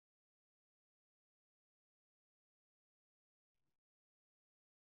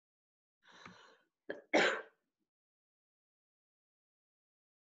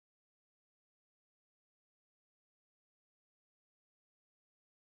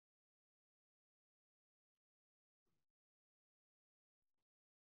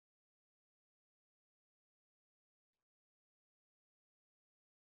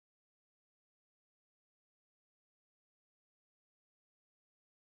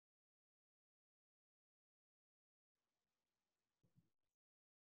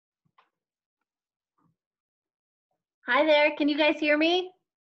Hi there, can you guys hear me?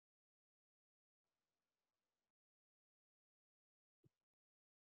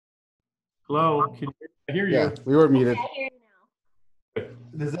 Hello, can I hear you? Yeah, we were muted. I hear you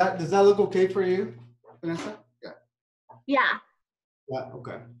now. Does that look okay for you, Vanessa? Yeah. Yeah, Yeah.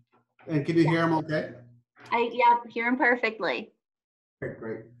 Okay. And can you hear him okay? yeah, hear him perfectly. Okay,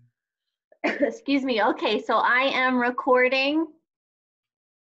 great. Excuse me. Okay, so I am recording.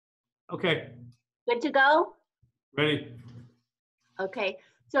 Okay, Good to go? ready? Okay,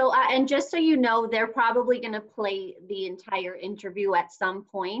 so and just so you know, they're probably going to play the entire interview at some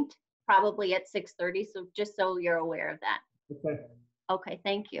point, probably at 6:30. So just so you're aware of that. Okay. Okay,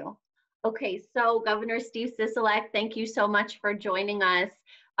 thank you. Okay, so Governor Steve Sisolak, thank you so much for joining us.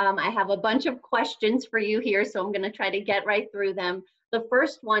 I have a bunch of questions for you here, so I'm going to try to get right through them. The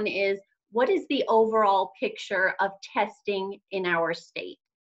first one is, what is the overall picture of testing in our state?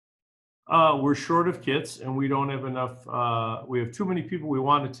 We're short of kits and we don't have enough, we have too many people we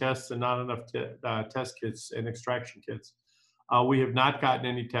want to test and not enough test kits and extraction kits. We have not gotten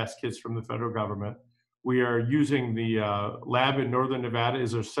any test kits from the federal government. We are using the lab in Northern Nevada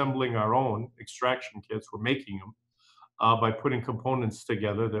is assembling our own extraction kits. We're making them by putting components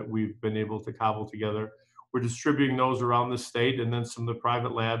together that we've been able to cobble together. We're distributing those around the state, and then some of the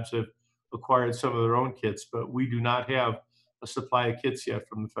private labs have acquired some of their own kits, but we do not have a supply of kits yet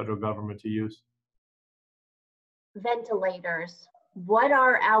from the federal government to use. Ventilators. What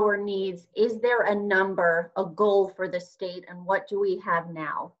are our needs? Is there a number, a goal for the state, and what do we have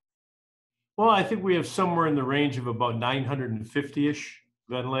now? Well, I think we have somewhere in the range of about 950-ish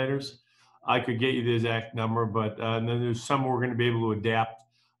ventilators. I could get you the exact number, but and then there's some we're going to be able to adapt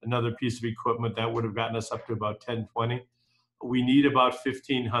another piece of equipment that would have gotten us up to about 1020. We need about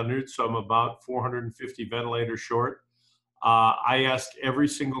 1,500, so I'm about 450 ventilators short. I ask every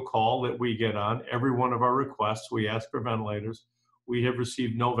single call that we get on, every one of our requests, we ask for ventilators. We have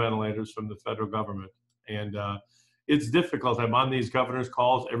received no ventilators from the federal government. And it's difficult. I'm on these governor's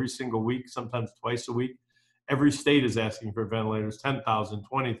calls every single week, sometimes twice a week. Every state is asking for ventilators, 10,000,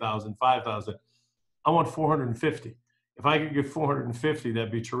 20,000, 5,000. I want 450. If I could get 450,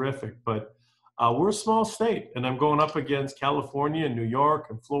 that'd be terrific. But we're a small state, and I'm going up against California and New York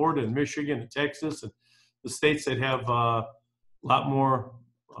and Florida and Michigan and Texas and the states that have a lot more,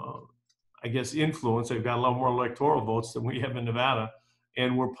 I guess, influence. They've got a lot more electoral votes than we have in Nevada,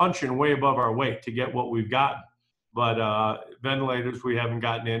 and we're punching way above our weight to get what we've gotten. But ventilators, we haven't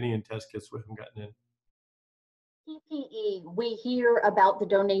gotten any, and test kits, we haven't gotten any. PPE, we hear about the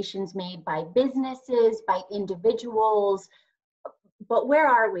donations made by businesses, by individuals, but where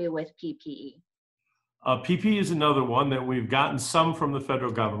are we with PPE? PPE is another one that we've gotten some from the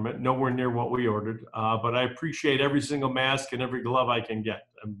federal government, nowhere near what we ordered. But I appreciate every single mask and every glove I can get.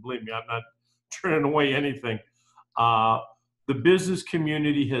 And believe me, I'm not turning away anything. The business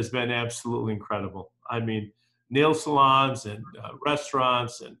community has been absolutely incredible. I mean, nail salons and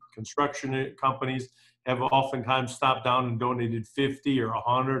restaurants and construction companies have oftentimes stopped down and donated 50 or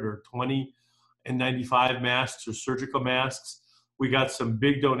 100 or 20 N95 masks or surgical masks. We got some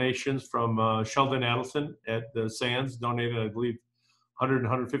big donations from Sheldon Adelson at the Sands, donated, I believe, 100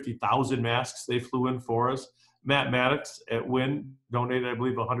 150,000 masks. They flew in for us. Matt Maddox at Wynn donated, I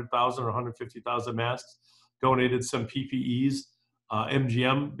believe, 100,000 or 150,000 masks, donated some PPEs.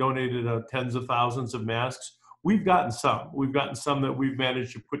 MGM donated tens of thousands of masks. We've gotten some. We've gotten some that we've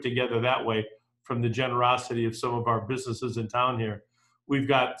managed to put together that way from the generosity of some of our businesses in town here. We've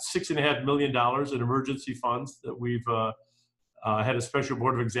got $6.5 million in emergency funds that we've had a special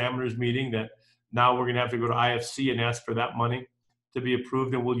board of examiners meeting that now we're going to have to go to IFC and ask for that money to be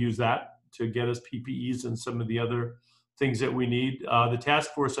approved, and we'll use that to get us PPEs and some of the other things that we need. The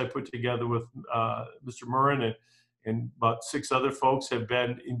task force I put together with Mr. Murrin and about 6 other folks have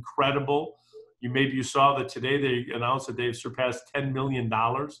been incredible. Maybe you saw that today they announced that they've surpassed $10 million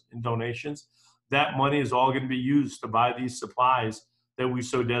in donations. That money is all going to be used to buy these supplies that we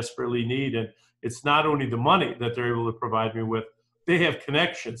so desperately need. And it's not only the money that they're able to provide me with, they have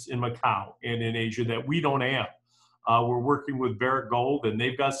connections in Macau and in Asia that we don't have. We're working with Barrick Gold, and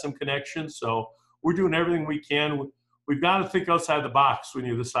they've got some connections. So we're doing everything we can. We've got to think outside the box when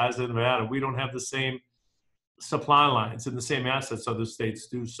you're the size of Nevada. We don't have the same supply lines and the same assets other states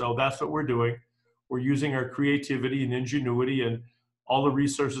do. So that's what we're doing. We're using our creativity and ingenuity and all the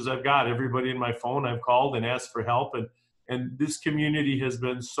resources I've got. Everybody in my phone I've called and asked for help. And this community has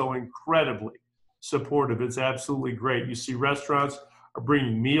been so incredibly supportive. It's absolutely great. You see restaurants are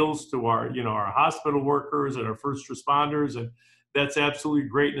bringing meals to our hospital workers and our first responders, and that's absolutely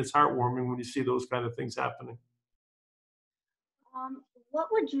great, and it's heartwarming when you see those kind of things happening. What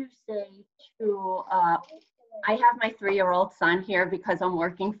would you say to I have my 3-year-old son here because I'm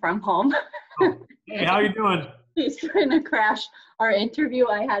working from home. Hey, how you doing? He's trying to crash our interview.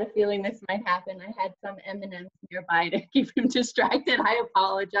 I had a feeling this might happen. I had some M&Ms nearby to keep him distracted. I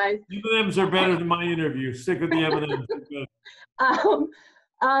apologize. M&Ms are better than my interview. Stick with the M&Ms. Good. Um,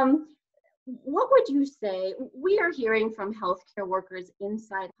 um, what would you say? We are hearing from healthcare workers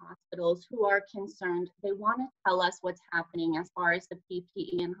inside hospitals who are concerned. They want to tell us what's happening as far as the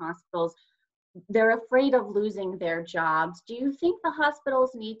PPE in hospitals. They're afraid of losing their jobs. Do you think the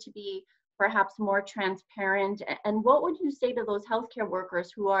hospitals need to be perhaps more transparent? And what would you say to those healthcare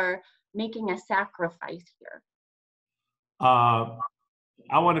workers who are making a sacrifice here? I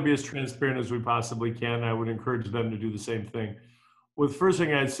want to be as transparent as we possibly can. I would encourage them to do the same thing. Well, the first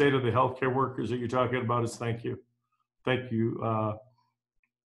thing I'd say to the healthcare workers that you're talking about is thank you. Thank you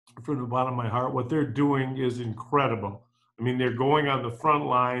from the bottom of my heart. What they're doing is incredible. I mean, they're going on the front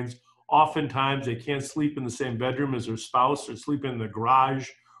lines. Oftentimes, they can't sleep in the same bedroom as their spouse or sleep in the garage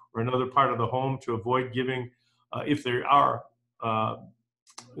or another part of the home to avoid giving, if they are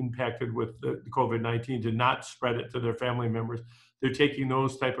impacted with the COVID-19, to not spread it to their family members. They're taking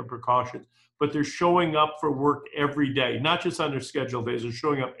those type of precautions, but they're showing up for work every day, not just on their scheduled days. They're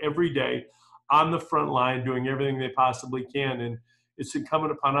showing up every day on the front line, doing everything they possibly can. And it's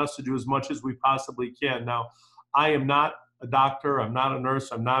incumbent upon us to do as much as we possibly can. Now, I am not a doctor. I'm not a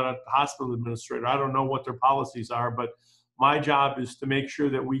nurse. I'm not a hospital administrator. I don't know what their policies are, but my job is to make sure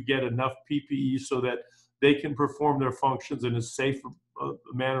that we get enough PPE so that they can perform their functions in as safe a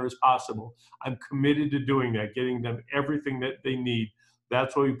manner as possible. I'm committed to doing that, getting them everything that they need.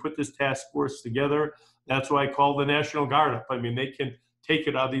 That's why we put this task force together. That's why I call the National Guard up. I mean, they can take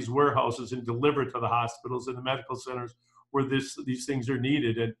it out of these warehouses and deliver it to the hospitals and the medical centers where these things are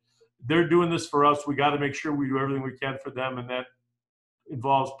needed. And they're doing this for us. We got to make sure we do everything we can for them, and that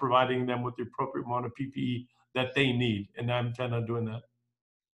involves providing them with the appropriate amount of PPE that they need. And I intend on doing that.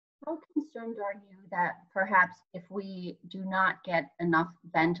 How concerned are you that perhaps if we do not get enough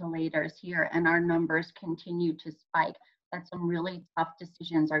ventilators here and our numbers continue to spike, that some really tough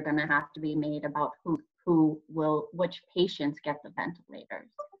decisions are going to have to be made about which patients get the ventilators?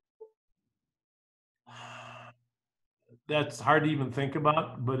 That's hard to even think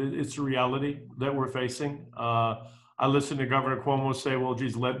about, but it's a reality that we're facing. I listened to Governor Cuomo say, well,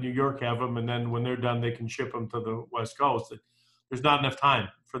 geez, let New York have them, and then when they're done, they can ship them to the West Coast. There's not enough time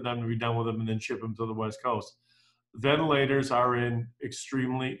for them to be done with them and then ship them to the West Coast. Ventilators are in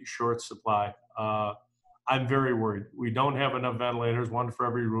extremely short supply. I'm very worried. We don't have enough ventilators, one for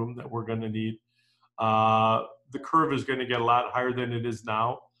every room that we're going to need. The curve is going to get a lot higher than it is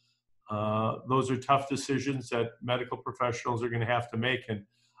now. Those are tough decisions that medical professionals are going to have to make. And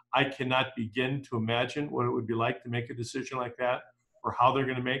I cannot begin to imagine what it would be like to make a decision like that, or how they're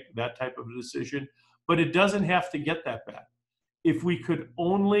going to make that type of a decision. But it doesn't have to get that bad. If we could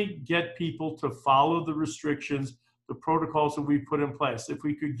only get people to follow the restrictions, the protocols that we put in place, if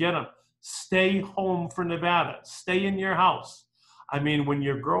we could get them, stay home for Nevada, stay in your house. I mean, when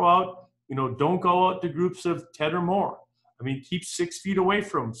you go out, don't go out to groups of 10 or more. I mean, keep 6 feet away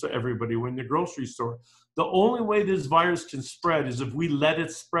from everybody when the grocery store. The only way this virus can spread is if we let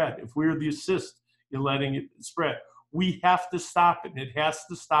it spread, if we're the assist in letting it spread. We have to stop it, and it has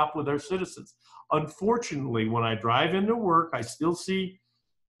to stop with our citizens. Unfortunately, when I drive into work, I still see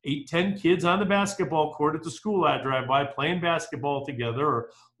 8, 10 kids on the basketball court at the school I drive by playing basketball together, or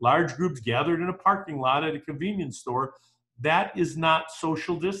large groups gathered in a parking lot at a convenience store. That is not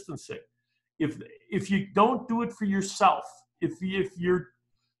social distancing. If you don't do it for yourself, if you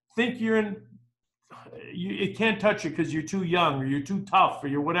think you're in, it can't touch you because you're too young or you're too tough or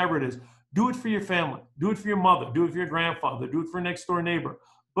you're whatever it is, do it for your family, do it for your mother, do it for your grandfather, do it for a next door neighbor,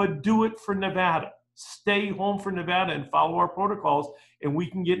 but do it for Nevada. Stay home for Nevada and follow our protocols, and we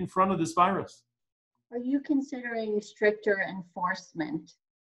can get in front of this virus. Are you considering stricter enforcement?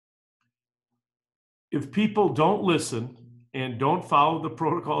 If people don't listen and don't follow the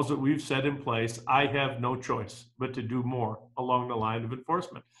protocols that we've set in place, I have no choice but to do more along the line of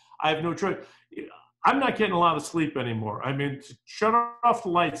enforcement. I have no choice. I'm not getting a lot of sleep anymore. I mean, shut off the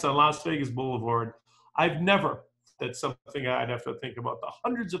lights on Las Vegas Boulevard. I've never, that's something I'd have to think about. The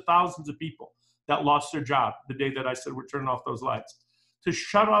hundreds of thousands of people that lost their job the day that I said we're turning off those lights. To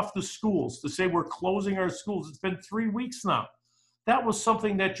shut off the schools, to say we're closing our schools. It's been 3 weeks now. That was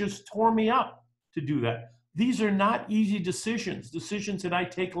something that just tore me up to do that. These are not easy decisions that I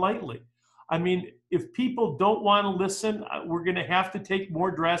take lightly. I mean, if people don't want to listen, we're going to have to take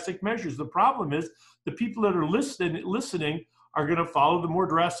more drastic measures. The problem is the people that are listening are going to follow the more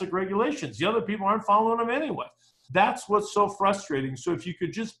drastic regulations. The other people aren't following them anyway. That's what's so frustrating. So if you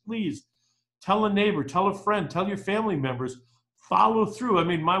could just please Tell a neighbor, tell a friend, tell your family members, follow through. I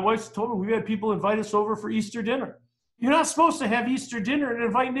mean, my wife's told me we had people invite us over for Easter dinner. You're not supposed to have Easter dinner and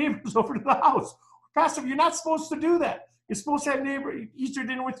invite neighbors over to the house. Pastor, you're not supposed to do that. You're supposed to have Easter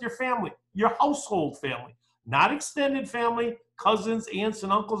dinner with your family, your household family, not extended family, cousins, aunts,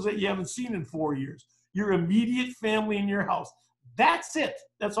 and uncles that you haven't seen in 4 years. Your immediate family in your house. That's it.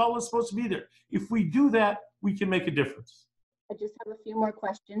 That's all that's supposed to be there. If we do that, we can make a difference. I just have a few more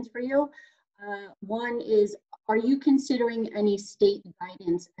questions for you. One is, are you considering any state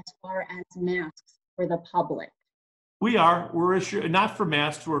guidance as far as masks for the public? We are. We're issuing, not for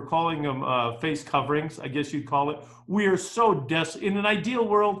masks, we're calling them face coverings, I guess you'd call it. We are so desperate. In an ideal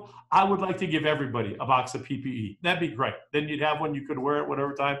world, I would like to give everybody a box of PPE. That'd be great. Then you'd have one, you could wear it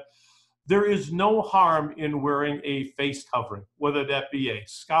whatever time. There is no harm in wearing a face covering, whether that be a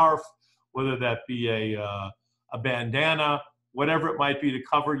scarf, whether that be a bandana, whatever it might be, to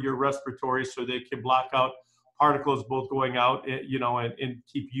cover your respiratory so they can block out particles both going out, you know, and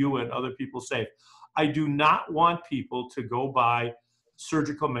keep you and other people safe. I do not want people to go buy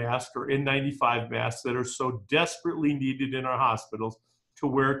surgical masks or N95 masks that are so desperately needed in our hospitals to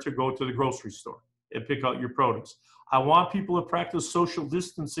wear to go to the grocery store and pick out your produce. I want people to practice social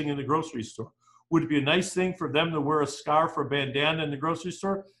distancing in the grocery store. Would it be a nice thing for them to wear a scarf or bandana in the grocery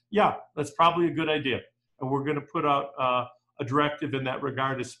store? Yeah, that's probably a good idea. And we're going to put out a directive in that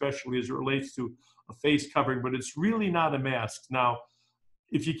regard, especially as it relates to a face covering, but it's really not a mask. Now,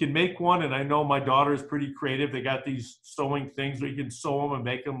 if you can make one, and I know my daughter is pretty creative, they got these sewing things where you can sew them and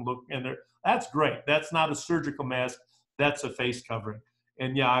make them look, and that's great. That's not a surgical mask, that's a face covering.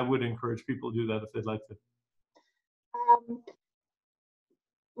 And yeah, I would encourage people to do that if they'd like to.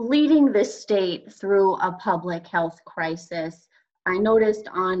 Leading the state through a public health crisis, I noticed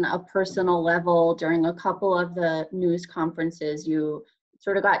on a personal level during a couple of the news conferences, you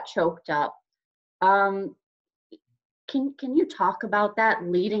sort of got choked up. Can you talk about that,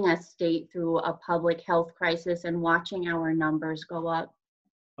 leading a state through a public health crisis and watching our numbers go up?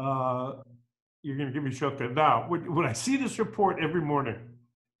 You're going to get me choked up. Now, when I see this report every morning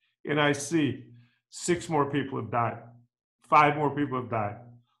and I see 6 more people have died, 5 more people have died,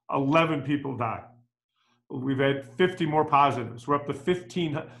 11 people died. We've had 50 more positives. We're up to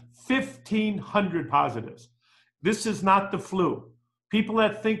 1,500 positives. This is not the flu. People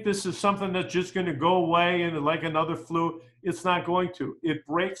that think this is something that's just going to go away and like another flu, it's not going to. It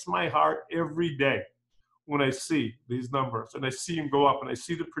breaks my heart every day when I see these numbers and I see them go up and I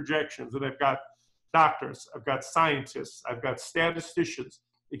see the projections, and I've got doctors, I've got scientists, I've got statisticians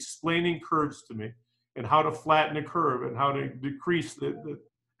explaining curves to me and how to flatten the curve and how to decrease the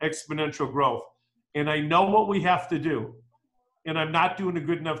exponential growth. And I know what we have to do, and I'm not doing a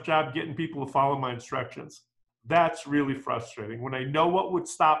good enough job getting people to follow my instructions. That's really frustrating when I know what would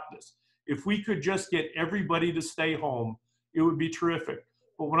stop this. If we could just get everybody to stay home, it would be terrific.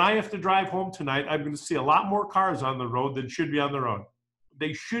 But when I have to drive home tonight, I'm going to see a lot more cars on the road than should be on the road.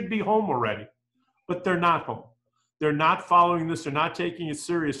 They should be home already, but they're not home. They're not following this. They're not taking it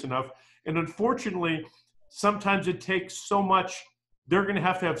serious enough. And unfortunately, sometimes it takes so much. They're going to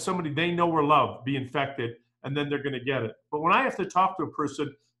have somebody they know or love be infected, and then they're going to get it. But when I have to talk to a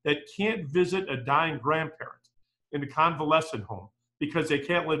person that can't visit a dying grandparent in a convalescent home because they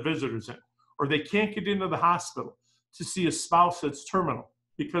can't let visitors in, or they can't get into the hospital to see a spouse that's terminal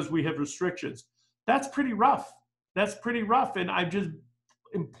because we have restrictions, that's pretty rough. That's pretty rough. And I'm just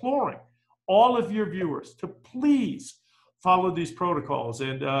imploring all of your viewers to please follow these protocols.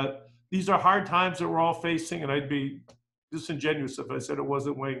 And these are hard times that we're all facing, and I'd be disingenuous if I said it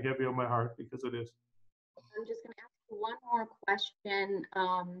wasn't weighing heavy on my heart, because it is. I'm just going to ask you one more question.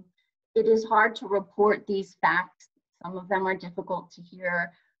 It is hard to report these facts. Some of them are difficult to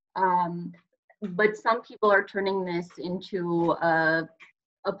hear, but some people are turning this into a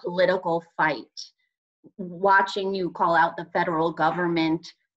political fight. Watching you call out the federal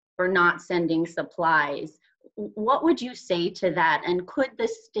government for not sending supplies, what would you say to that? And could the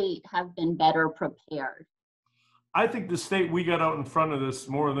state have been better prepared? I think the state, we got out in front of this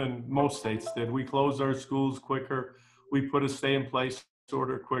more than most states did. We closed our schools quicker. We put a stay-in-place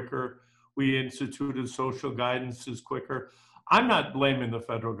order quicker. We instituted social guidances quicker. I'm not blaming the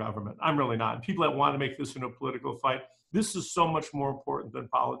federal government. I'm really not. And people that want to make this into a political fight, this is so much more important than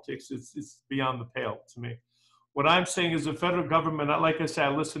politics. It's beyond the pale to me. What I'm saying is the federal government, like I said, I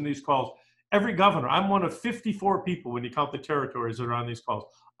listen to these calls. Every governor, I'm one of 54 people when you count the territories that are on these calls.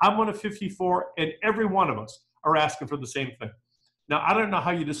 I'm one of 54, and every one of us are asking for the same thing. Now, I don't know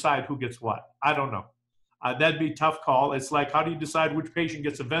how you decide who gets what. I don't know. That'd be a tough call. It's like, how do you decide which patient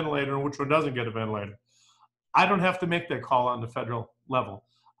gets a ventilator and which one doesn't get a ventilator? I don't have to make that call on the federal level.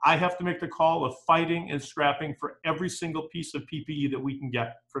 I have to make the call of fighting and scrapping for every single piece of PPE that we can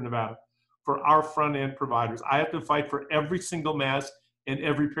get for Nevada, for our front end providers. I have to fight for every single mask and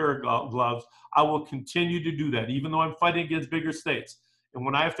every pair of gloves. I will continue to do that, even though I'm fighting against bigger states. And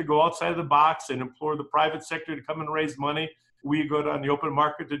when I have to go outside of the box and implore the private sector to come and raise money, we go down the open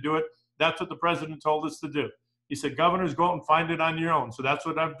market to do it. That's what the president told us to do. He said, governors, go out and find it on your own. So that's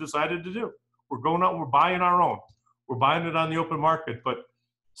what I've decided to do. We're going out and we're buying our own. We're buying it on the open market, but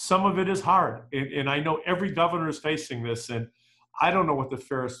some of it is hard. And I know every governor is facing this, and I don't know what the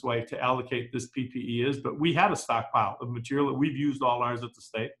fairest way to allocate this PPE is, but we had a stockpile of material that we've used all ours at the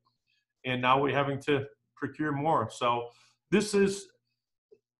state, and now we're having to procure more. So this is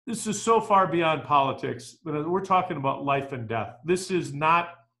so far beyond politics, but we're talking about life and death. This is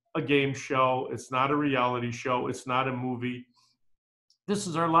not a game show. It's not a reality show. It's not a movie. This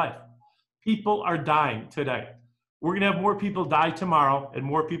is our life. People are dying today. We're going to have more people die tomorrow and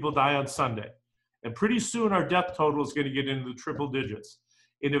more people die on Sunday. And pretty soon our death total is going to get into the triple digits.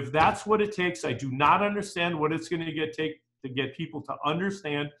 And if that's what it takes, I do not understand what it's going to take to get people to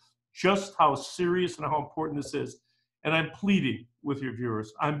understand just how serious and how important this is. And I'm pleading with your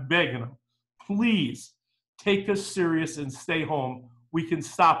viewers. I'm begging them, please take us serious and stay home. We can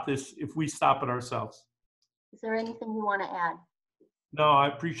stop this if we stop it ourselves. Is there anything you want to add? No, I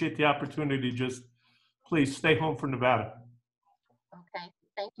appreciate the opportunity. Just please stay home for Nevada. Okay,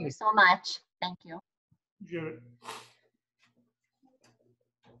 thank you so much. Thank you. Appreciate it.